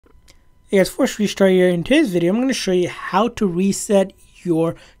Yes, first restart here. In today's video, I'm going to show you how to reset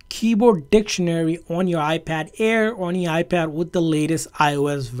your keyboard dictionary on your iPad Air or on your iPad with the latest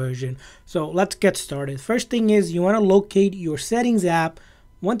iOS version. So let's get started. First thing is you want to locate your settings app.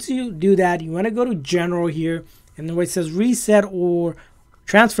 Once you do that, you want to go to general here, and then where it says reset or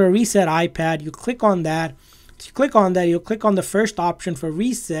transfer reset iPad, you click on that. So you click on that, you'll click on the first option for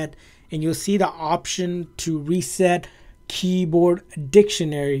reset, and you'll see the option to reset keyboard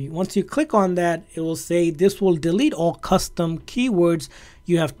dictionary. Once you click on that, it will say this will delete all custom keywords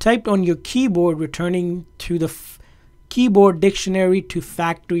you have typed on your keyboard, returning to the keyboard dictionary to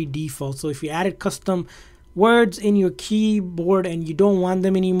factory default. So if you added custom words in your keyboard and you don't want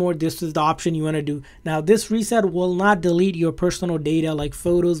them anymore, this is the option you want to do. Now this reset will not delete your personal data like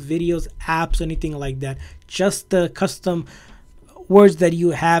photos, videos, apps, anything like that, just the custom words that you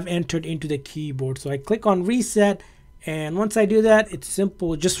have entered into the keyboard. So I click on reset, and once I do that, it's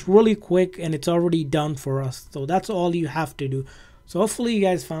simple, just really quick, and it's already done for us. So that's all you have to do. So hopefully you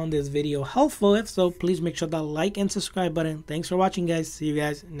guys found this video helpful. If so, please make sure to like and subscribe button. Thanks for watching, guys. See you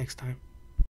guys next time.